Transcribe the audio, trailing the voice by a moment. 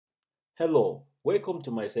Hello, welcome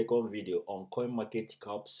to my second video on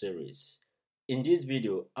Coinmarketcap series. In this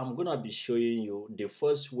video, I'm gonna be showing you the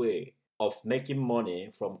first way of making money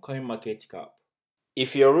from Coinmarketcap.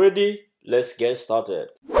 If you're ready, let's get started.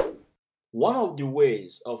 One of the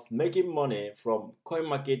ways of making money from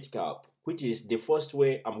Coinmarketcap, which is the first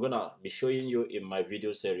way I'm gonna be showing you in my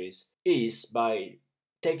video series, is by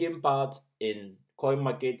taking part in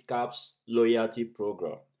Coinmarketcap's loyalty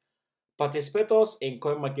program. Participators in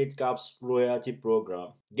CoinMarketCap's royalty program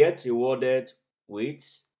get rewarded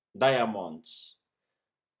with diamonds.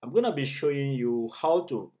 I'm going to be showing you how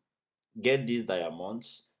to get these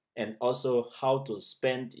diamonds and also how to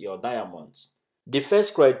spend your diamonds. The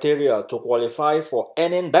first criteria to qualify for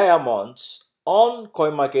earning diamonds on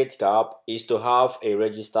CoinMarketCap is to have a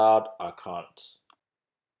registered account.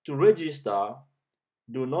 To register,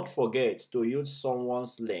 do not forget to use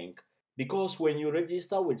someone's link, because when you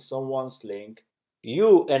register with someone's link,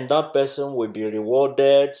 you and that person will be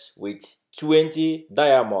rewarded with 20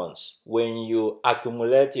 diamonds when you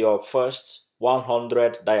accumulate your first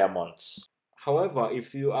 100 diamonds. However,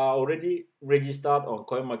 if you are already registered on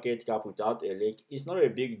CoinMarketCap without a link, it's not a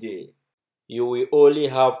big deal. You will only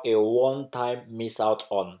have a one-time miss out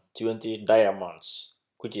on 20 diamonds,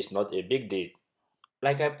 which is not a big deal.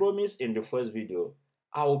 Like I promised in the first video,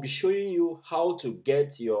 I will be showing you how to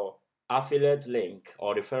get your affiliate link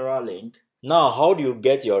or referral link. Now, how do you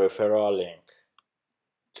get your referral link?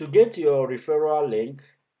 To get your referral link,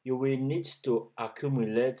 you will need to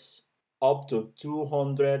accumulate up to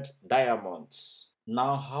 200 diamonds.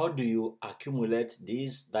 Now, how do you accumulate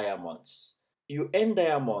these diamonds? You earn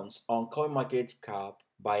diamonds on CoinMarketCap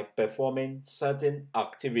by performing certain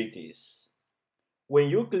activities. When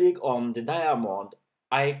you click on the diamond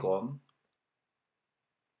icon,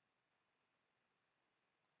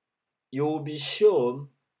 you will be shown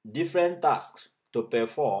different tasks to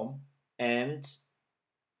perform and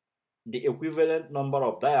the equivalent number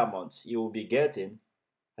of diamonds you will be getting.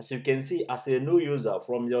 As you can see, as a new user,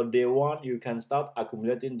 from your day one, you can start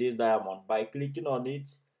accumulating this diamond by clicking on it.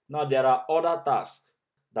 Now, there are other tasks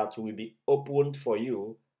that will be opened for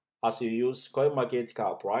you as you use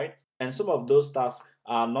CoinMarketCap, right? And some of those tasks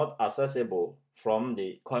are not accessible from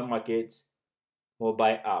the CoinMarket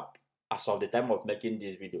mobile app as of the time of making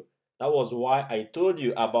this video. That was why I told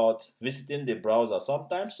you about visiting the browser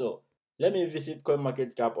sometimes. So let me visit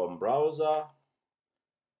CoinMarketCap on browser.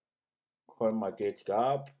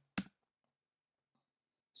 CoinMarketCap.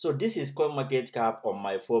 So this is CoinMarketCap on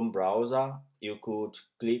my phone browser. You could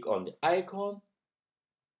click on the icon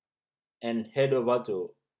and head over to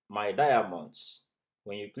My Diamonds.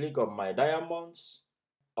 When you click on My Diamonds,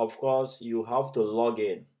 of course, you have to log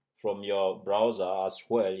in from your browser as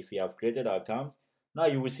well if you have created an account. Now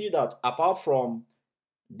you will see that apart from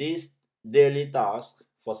this daily task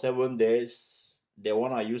for 7 days, the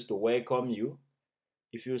one I used to welcome you,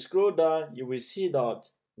 if you scroll down, you will see that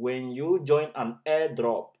when you join an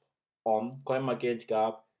airdrop on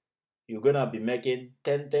CoinMarketCap, you're gonna be making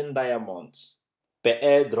 10 diamonds per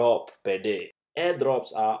airdrop per day.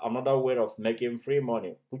 Airdrops are another way of making free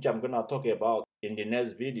money, which I'm gonna talk about in the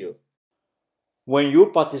next video. When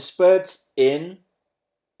you participate in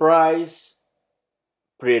price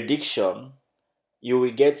prediction, you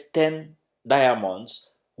will get 10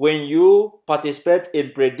 diamonds. When you participate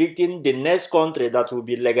in predicting the next country that will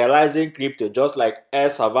be legalizing crypto, just like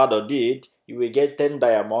El Salvador did, you will get 10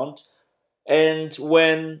 diamonds. And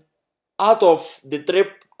when out of the 3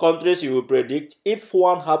 countries you will predict, if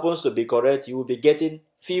one happens to be correct, you will be getting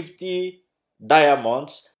 50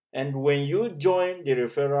 diamonds. And when you join the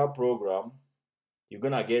referral program, you're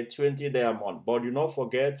gonna get 20 diamonds. But do not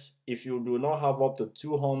forget, if you do not have up to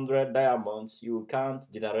 200 diamonds, you can't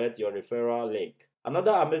generate your referral link.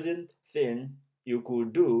 Another amazing thing you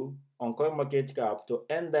could do on CoinMarketCap to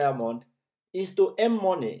earn diamond is to earn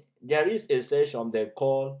money. There is a session they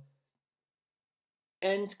call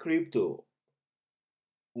Earn Crypto.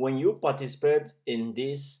 When you participate in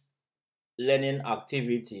this learning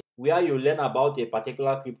activity where you learn about a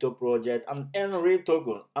particular crypto project and earn real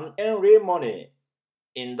token and earn real money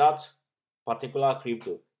in that particular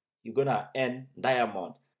crypto, you're gonna earn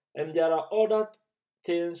diamond. And there are other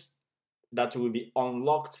things that will be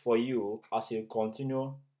unlocked for you as you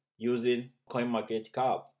continue using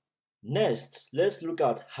CoinMarketCap. Next, let's look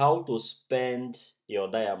at how to spend your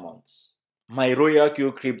diamonds. My Royal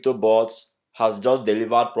Q crypto bot has just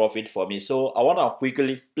delivered profit for me, so I want to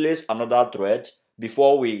quickly place another thread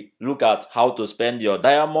before we look at how to spend your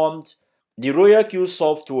diamond. The Royal Q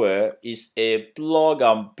software is a plug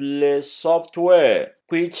and play software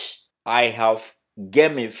which I have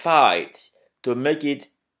gamified to make it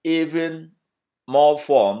even more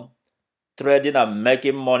fun trading and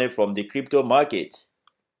making money from the crypto market.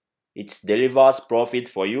 It delivers profit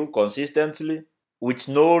for you consistently with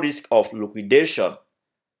no risk of liquidation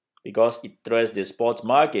because it trades the spot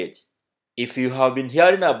market. If you have been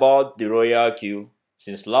hearing about the Royal Queue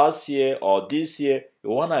since last year or this year,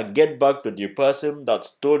 you want to get back to the person that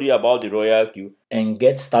told you about the Royal Queue and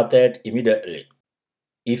get started immediately.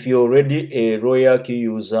 If you're already a Royal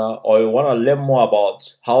Queue user or you want to learn more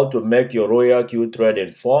about how to make your Royal Queue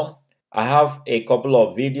trading form, I have a couple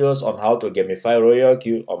of videos on how to gamify Royal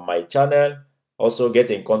Queue on my channel. Also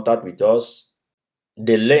get in contact with us.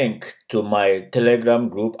 The link to my Telegram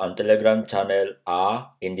group and Telegram channel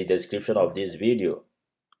are in the description of this video.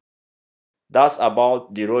 That's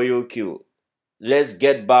about the Royal Queue. Let's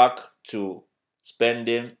get back to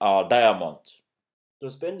spending our diamond. To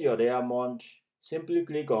spend your diamond, simply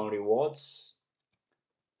click on rewards.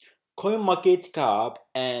 Coinmarketcap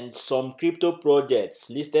and some crypto projects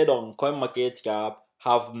listed on Coinmarketcap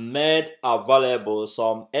have made available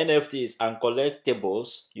some NFTs and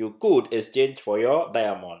collectibles you could exchange for your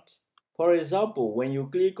diamond. For example, when you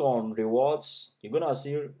click on rewards, you're gonna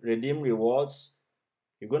see redeem rewards.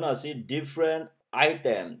 You're gonna see different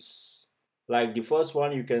items. Like the first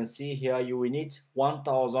one you can see here, you will need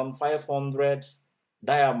 1,500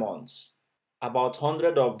 diamonds. About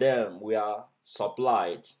 100 of them were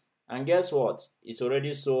supplied. And guess what? It's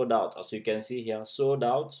already sold out. As you can see here, sold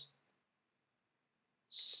out.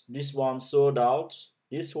 This one sold out.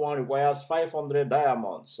 This one requires 500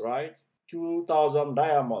 diamonds, right? 2,000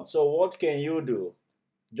 diamonds. So what can you do?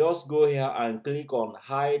 Just go here and click on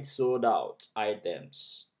hide sold out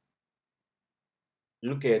items.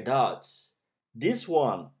 Look at that. This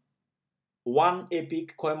one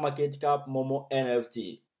epic CoinMarketCap Momo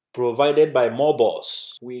NFT provided by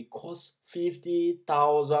Mobos will cost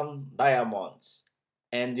 50,000 diamonds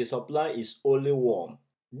and the supply is only one.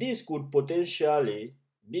 This could potentially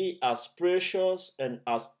be as precious and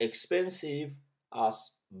as expensive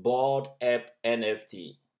as Bored Ape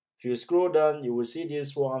NFT. If you scroll down, you will see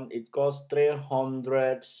this one. It costs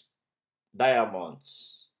 300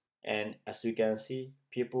 diamonds. And as you can see,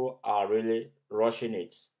 people are really rushing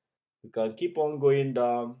it. You can keep on going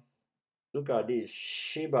down. Look at this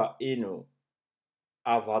Shiba Inu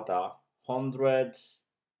avatar, 100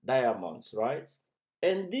 diamonds, right?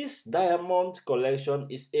 And this diamond collection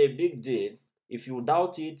is a big deal. If you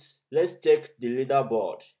doubt it, let's check the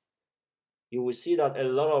leaderboard. You will see that a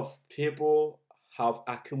lot of people have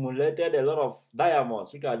accumulated a lot of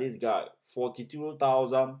diamonds. Look at this guy,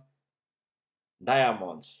 42,000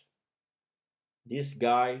 diamonds. This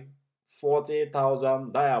guy,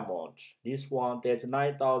 40,000 diamonds. This one,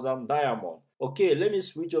 39,000 diamonds. Okay, let me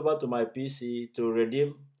switch over to my PC to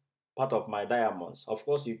redeem part of my diamonds. Of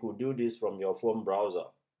course, you could do this from your phone browser.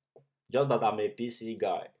 Just that I'm a PC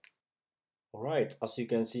guy. Alright, as you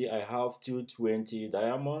can see, I have 220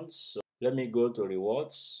 diamonds. So let me go to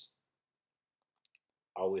rewards.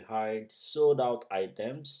 I will hide sold out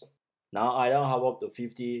items. Now I don't have up to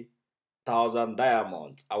 50,000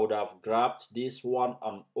 diamonds. I would have grabbed this one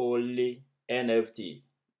and only NFT.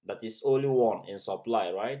 That is only one in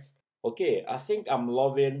supply, right? Okay, I think I'm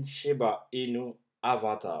loving Shiba Inu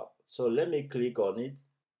avatar. So let me click on it.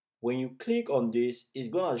 When you click on this, it's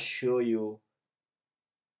gonna show you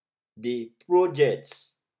the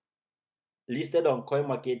projects listed on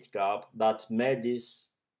CoinMarketCap that made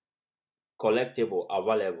this collectible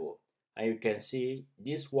available. And you can see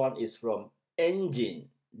this one is from Engine,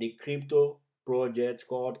 the crypto project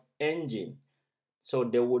called Engine. So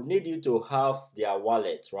they would need you to have their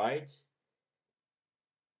wallet, right?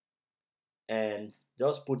 And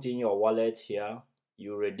just put in your wallet here,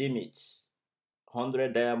 you redeem it.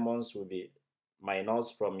 100 diamonds will be minus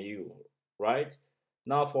from you, right?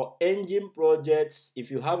 Now for Engine projects, if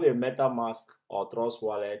you have a MetaMask or Trust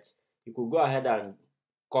wallet, you could go ahead and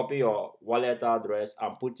copy your wallet address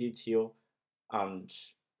and put it here and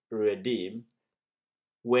redeem.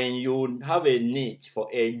 When you have a need for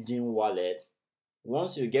Engine wallet,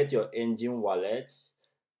 once you get your Engine wallet,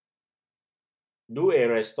 do a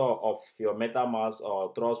restore of your MetaMask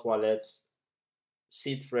or Trust wallet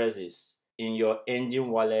seed phrases in your Engine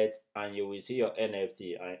wallet and you will see your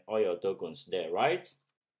NFT and all your tokens there, right?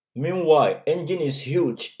 Meanwhile, Engine is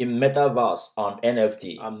huge in Metaverse and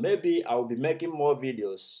NFT, and maybe I'll be making more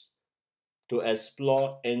videos to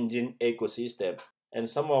explore Engine ecosystem and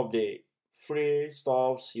some of the free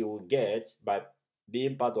stuffs you will get by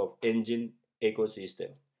being part of Engine ecosystem.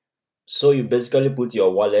 So you basically put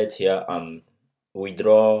your wallet here and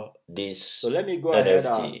withdraw this so let me go NFT. Ahead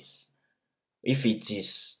and if it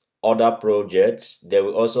is other projects, they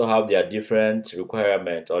will also have their different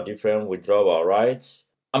requirements or different withdrawal, right?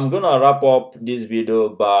 I'm gonna wrap up this video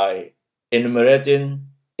by enumerating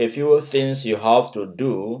a few things you have to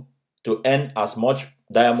do to earn as much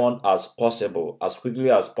diamond as possible, as quickly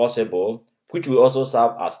as possible, which will also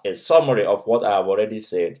serve as a summary of what I have already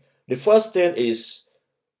said. The first thing is,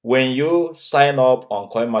 when you sign up on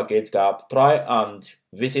Coinmarketcap, try and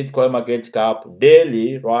visit Coinmarketcap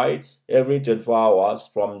daily, right? Every 24 hours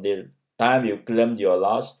from the time you claimed your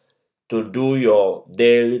last, to do your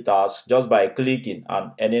daily task just by clicking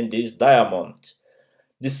and earning this diamond.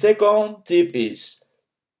 The second tip is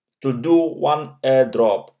to do one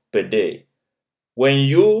airdrop per day. When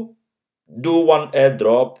you do one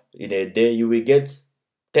airdrop in a day, you will get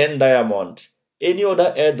 10 diamond. Any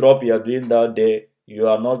other airdrop you are doing that day, you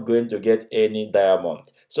are not going to get any diamond.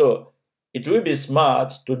 So it will be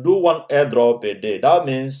smart to do one airdrop a day. That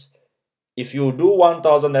means if you do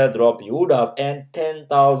 1,000 airdrop, you would have earned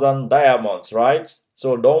 10,000 diamonds, right?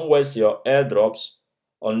 So don't waste your airdrops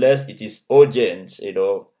unless it is urgent.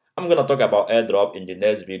 I'm gonna talk about airdrop in the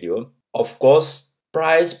next video. Of course,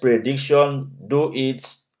 price prediction, do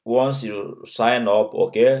it once you sign up,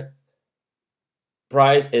 okay?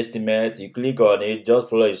 Price estimate, you click on it, just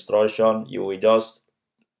follow instruction, you will just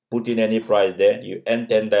put in any price there, you earn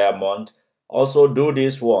 10 diamond. Also do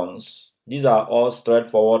this once. These are all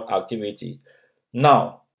straightforward activity.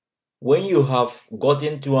 Now, when you have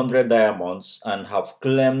gotten 200 diamonds and have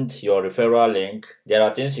claimed your referral link, there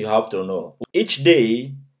are things you have to know. Each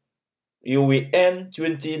day, you will earn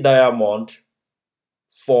 20 diamond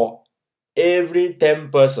for every 10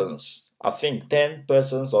 persons. I think 10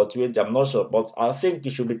 persons or 20, I'm not sure, but I think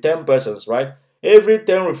it should be 10 persons, right? Every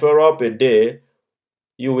 10 referral per day,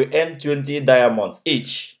 you will earn 20 diamonds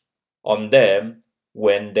each on them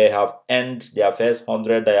when they have earned their first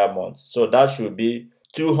 100 diamonds. So that should be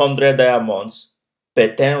 200 diamonds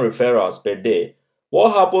per 10 referrals per day.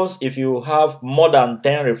 What happens if you have more than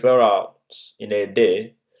 10 referrals in a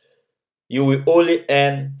day? You will only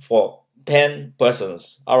earn for 10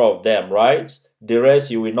 persons out of them, right? The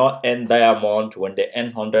rest you will not earn diamond when they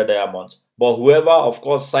earn 100 diamonds. But whoever, of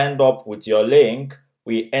course, signed up with your link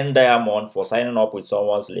will earn diamond for signing up with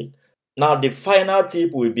someone's link. Now, the final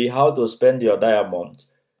tip will be how to spend your diamond.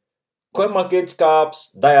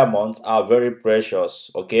 CoinMarketCap's diamonds are very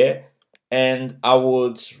precious, okay? And I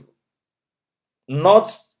would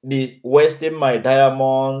not be wasting my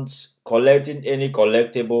diamonds collecting any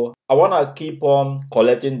collectible. I want to keep on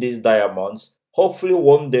collecting these diamonds. Hopefully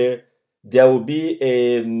one day there will be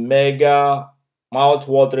a mega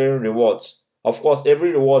mouth-watering rewards. Of course,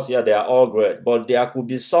 every rewards here, they are all great, but there could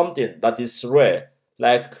be something that is rare,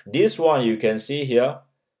 like this one you can see here.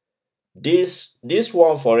 This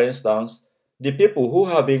one, for instance, the people who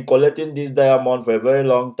have been collecting this diamond for a very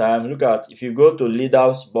long time, look at, if you go to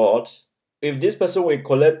leaders board, if this person will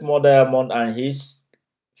collect more diamond and he's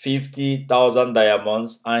 50,000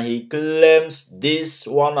 diamonds and he claims this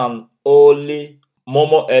one and only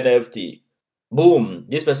Momo NFT, boom,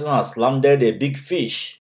 this person has landed a big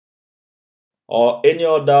fish or any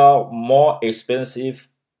other more expensive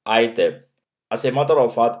item. As a matter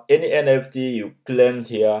of fact, any NFT you claimed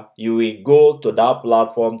here, you will go to that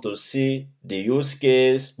platform to see the use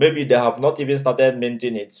case. Maybe they have not even started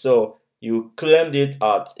minting it, so you claimed it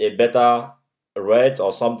at a better rate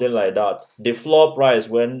or something like that. The floor price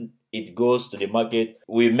when it goes to the market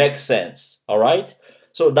will make sense. All right,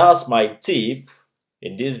 so that's my tip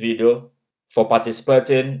in this video for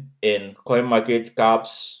participating in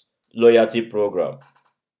CoinMarketCap's loyalty program.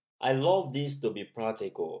 I love this to be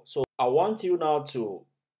practical. So I want you now to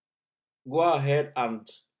go ahead and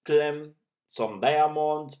claim some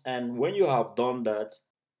diamonds, and when you have done that,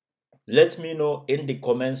 let me know in the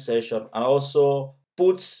comment section, and also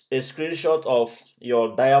put a screenshot of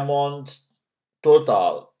your diamond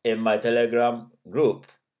total in my Telegram group.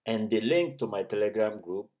 And the link to my Telegram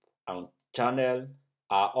group and channel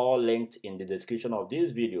are all linked in the description of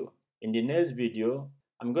this video. In the next video,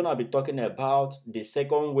 I'm gonna be talking about the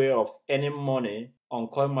second way of earning money on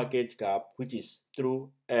CoinMarketCap, which is through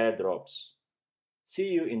airdrops. See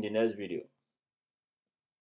you in the next video.